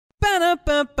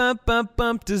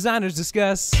Designers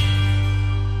discuss.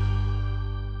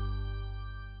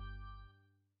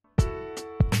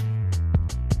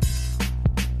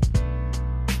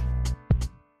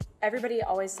 Everybody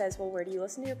always says, well, where do you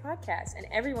listen to your podcast? And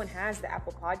everyone has the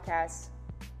Apple Podcasts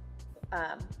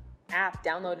app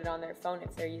downloaded on their phone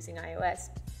if they're using iOS.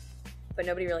 But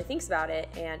nobody really thinks about it,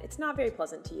 and it's not very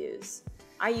pleasant to use.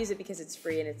 I use it because it's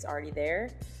free and it's already there,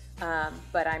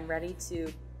 but I'm ready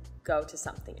to go to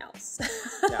something else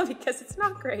because it's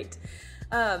not great.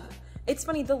 It's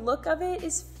funny, the look of it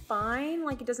is fine,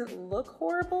 like it doesn't look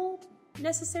horrible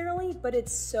necessarily, but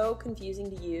it's so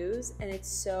confusing to use, and it's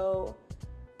so...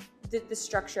 The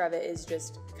structure of it is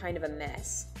just kind of a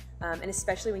mess. And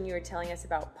especially when you were telling us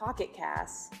about Pocket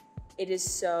Casts, it is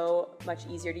so much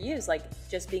easier to use. Like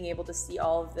just being able to see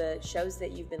all of the shows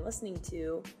that you've been listening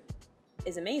to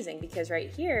is amazing, because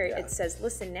right here it says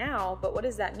listen now, but what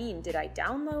does that mean? Did I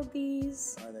download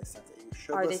these? Are they stuff that you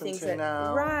should listen to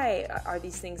now? Right. Are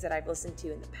these things that I've listened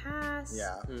to in the past?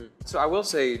 Yeah. So I will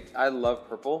say I love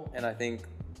purple, and I think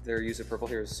their use of purple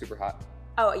here is super hot.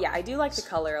 Oh yeah, I do like the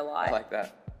color a lot. I like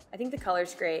that. I think the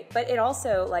color's great, but it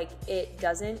also, like, it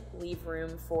doesn't leave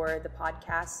room for the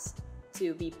podcasts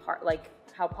to be part, like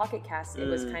how Pocket Casts, it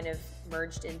was kind of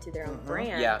merged into their own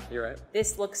brand. Yeah, you're right.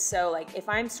 This looks so, like, if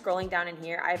I'm scrolling down in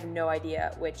here, I have no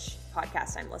idea which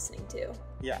podcast I'm listening to.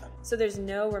 Yeah. So there's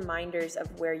no reminders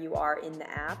of where you are in the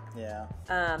app. Yeah.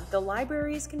 The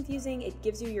library is confusing. It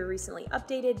gives you your recently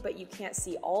updated, but you can't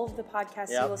see all of the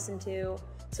podcasts you listen to.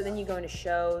 So then you go into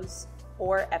shows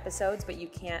or episodes, but you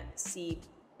can't see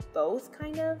both,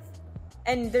 kind of,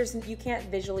 and you can't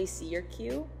visually see your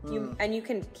queue. And you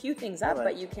can queue things up,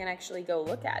 but you can't actually go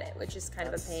look at it, which is kind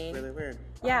of a pain. Really weird.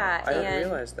 Yeah, I didn't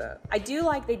realize that. I do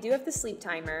like they do have the sleep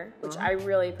timer, which I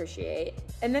really appreciate.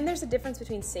 And then there's a difference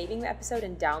between saving the episode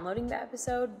and downloading the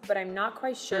episode, but I'm not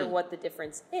quite sure what the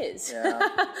difference is. Yeah.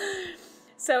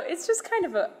 So it's just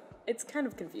kind of it's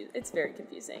confusing. It's very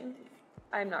confusing.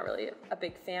 I'm not really a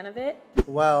big fan of it.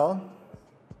 Well,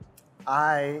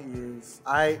 I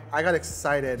got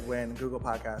excited when Google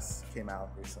Podcasts came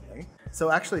out recently. So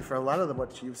actually, for a lot of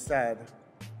what you said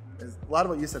is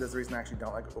the reason I actually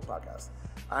don't like Google Podcasts.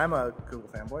 I'm a Google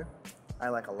fanboy. I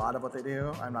like a lot of what they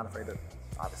do. I'm not afraid to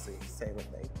obviously say when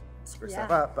they screw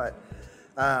stuff up, but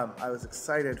I was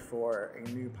excited for a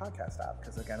new podcast app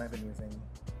because, again, I've been using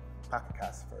Pocket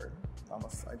Casts for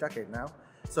almost a decade now.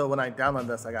 So when I downloaded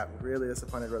this, I got really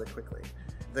disappointed really quickly.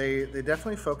 They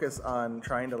definitely focus on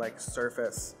trying to like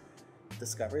surface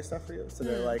discovery stuff for you. So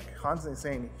they're like constantly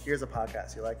saying, here's a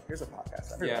podcast you like, here's a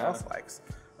podcast everyone else likes.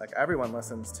 Like everyone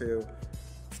listens to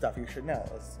stuff you should know.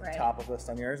 It's top of list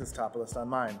on yours, it's top of list on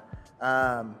mine.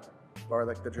 Or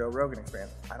like the Joe Rogan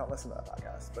Experience. I don't listen to that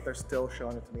podcast, but they're still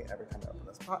showing it to me every time I open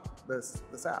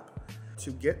this app.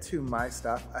 To get to my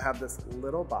stuff, I have this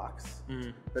little box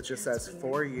that just says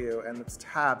for you, and it's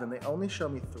tabbed, and they only show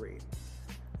me 3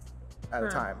 at a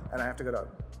time, and I have to go to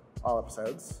all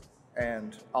episodes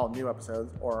and all new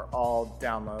episodes or all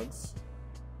downloads.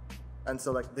 And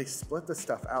so like they split this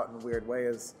stuff out in weird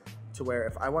ways to where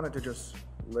if I wanted to just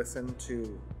listen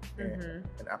to an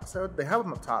episode, they have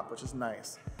them up top, which is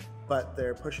nice, but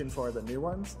they're pushing for the new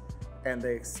ones and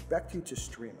they expect you to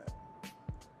stream it.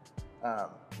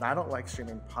 I don't like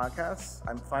streaming podcasts.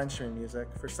 I'm fine streaming music.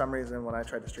 For some reason, when I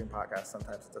try to stream podcasts,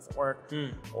 sometimes it doesn't work,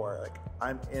 or like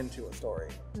I'm into a story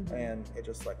and it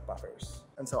just like buffers.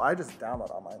 And so I just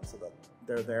download all mine so that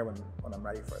they're there when I'm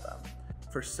ready for them.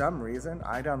 For some reason,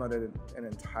 I downloaded an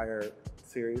entire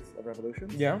series of Revolution.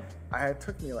 Yeah. It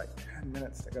took me like 10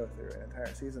 minutes to go through an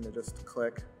entire season to just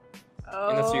click. Oh,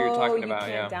 and that's what you're talking about,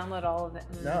 you can't download all of it.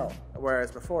 No.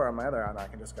 Whereas before on my other one, I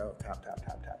can just go tap, tap,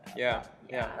 tap, tap, tap. Yeah.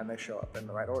 And they show up in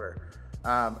the right order.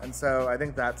 And so I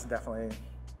think that's definitely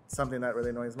something that really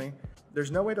annoys me.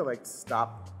 There's no way to like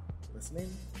stop listening.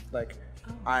 Like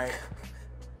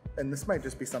and this might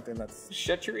just be something that's...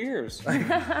 Shut your ears.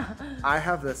 I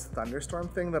have this thunderstorm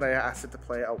thing that I asked it to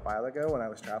play a while ago when I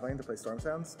was traveling to play storm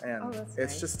sounds, and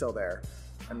it's just still there.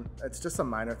 And it's just a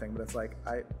minor thing, but it's like,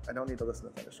 I don't need to listen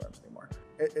to thunderstorms anymore.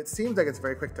 It seems like it's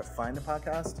very quick to find a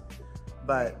podcast,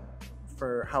 but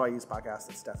for how I use podcasts,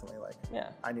 it's definitely like,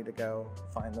 I need to go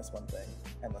find this one thing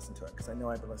and listen to it, because I know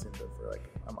I've been listening to it for like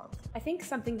a month. I think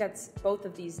something that's both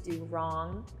of these do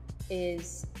wrong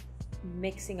is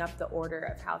mixing up the order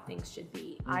of how things should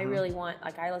be. I really want,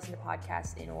 like, I listen to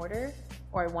podcasts in order,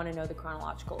 or I want to know the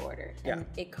chronological order, and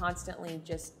it constantly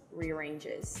just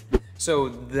rearranges. So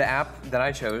the app that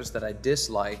I chose that I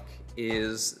dislike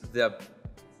is the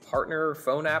partner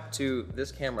phone app to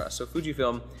this camera. So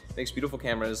Fujifilm makes beautiful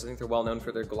cameras. I think they're well known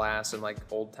for their glass and like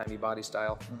old-timey body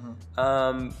style.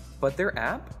 But their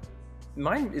app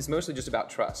Mine is mostly just about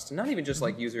trust, not even just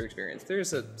like user experience.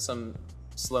 There's some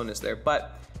slowness there,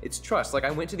 but it's trust. Like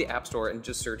I went to the App Store and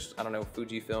just searched, I don't know,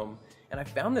 Fujifilm, and I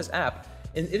found this app,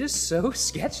 and it is so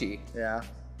sketchy. Yeah.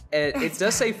 It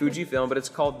does say Fujifilm, but it's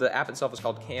called, the app itself is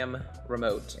called Cam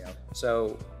Remote. Yeah.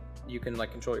 So you can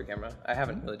like control your camera. I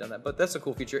haven't really done that, but that's a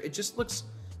cool feature. It just looks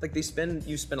like you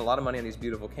spend a lot of money on these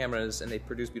beautiful cameras, and they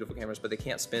produce beautiful cameras, but they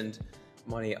can't spend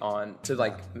money to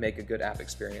like make a good app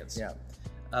experience. Yeah.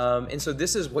 And so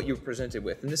this is what you're presented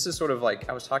with. And this is sort of like,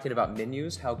 I was talking about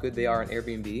menus, how good they are on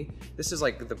Airbnb. This is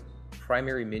like the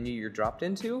primary menu you're dropped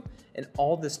into, and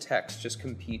all this text just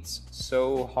competes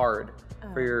so hard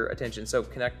for your attention. So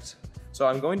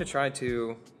I'm going to try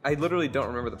to, I literally don't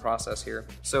remember the process here.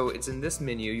 So it's in this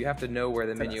menu, you have to know where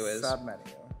the menu is. Sub-menu.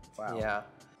 Wow. Yeah.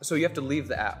 So you have to leave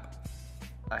the app.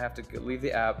 I have to leave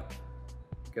the app,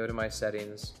 go to my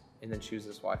settings, and then choose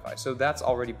this Wi-Fi. So that's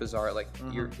already bizarre. Like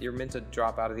you're meant to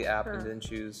drop out of the app and then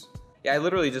choose. Yeah, I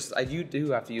literally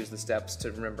do have to use the steps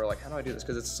to remember, like, how do I do this?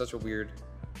 Because it's such a weird.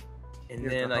 And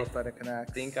then I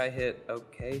think I hit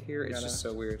OK here. It's just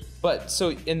so weird. But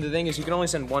and the thing is, you can only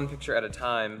send one picture at a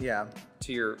time. Yeah.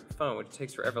 To your phone, which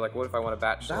takes forever. Like, what if I want to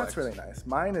batch select? That's really nice.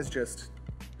 Mine is just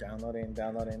downloading,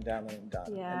 done. Yeah.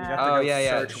 And you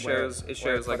have to It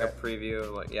shows like a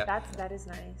preview. Like, yeah. That is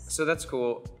nice. So that's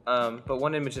cool. But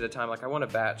one image at a time. Like, I want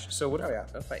to batch. So what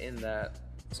if I end that?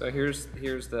 So here's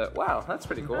the, wow, that's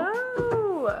pretty cool.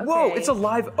 Oh, okay. Whoa, it's a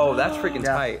live, oh, that's freaking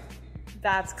tight.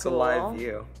 That's cool. It's a live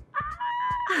view.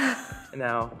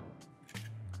 Now,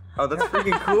 oh, that's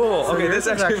freaking cool. Okay, this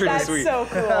is actually pretty sweet.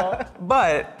 That's so cool.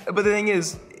 But the thing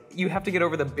is, you have to get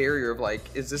over the barrier of like,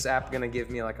 is this app gonna give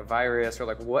me like a virus, or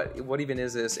like what even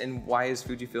is this, and why is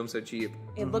Fujifilm so cheap?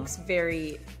 It looks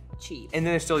very cheap. And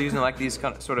then they're still using like these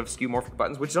kind of, sort of skeuomorphic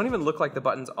buttons, which don't even look like the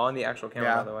buttons on the actual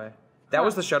camera, by the way. That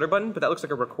was the shutter button, but that looks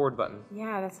like a record button.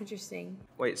 Yeah, that's interesting.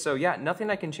 Wait, so yeah, nothing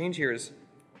I can change here is,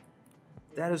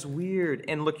 that is weird.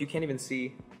 And look, you can't even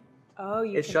see. Oh,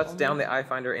 it shuts down the eye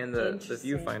finder and the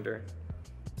viewfinder.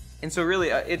 And so really,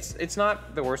 it's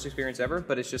not the worst experience ever,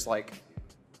 but it's just like,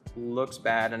 looks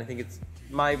bad. And I think it's,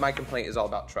 my complaint is all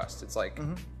about trust. It's like,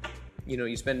 you know,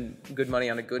 you spend good money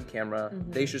on a good camera,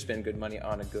 they should spend good money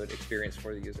on a good experience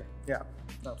for the user. Yeah,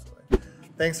 absolutely.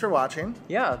 Thanks for watching.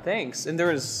 Yeah, thanks. And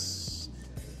there was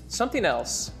something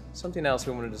else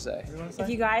we wanted to say. If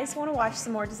you guys want to watch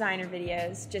some more designer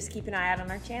videos, just keep an eye out on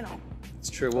our channel. It's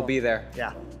true, we'll be there.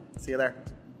 Yeah, see you there.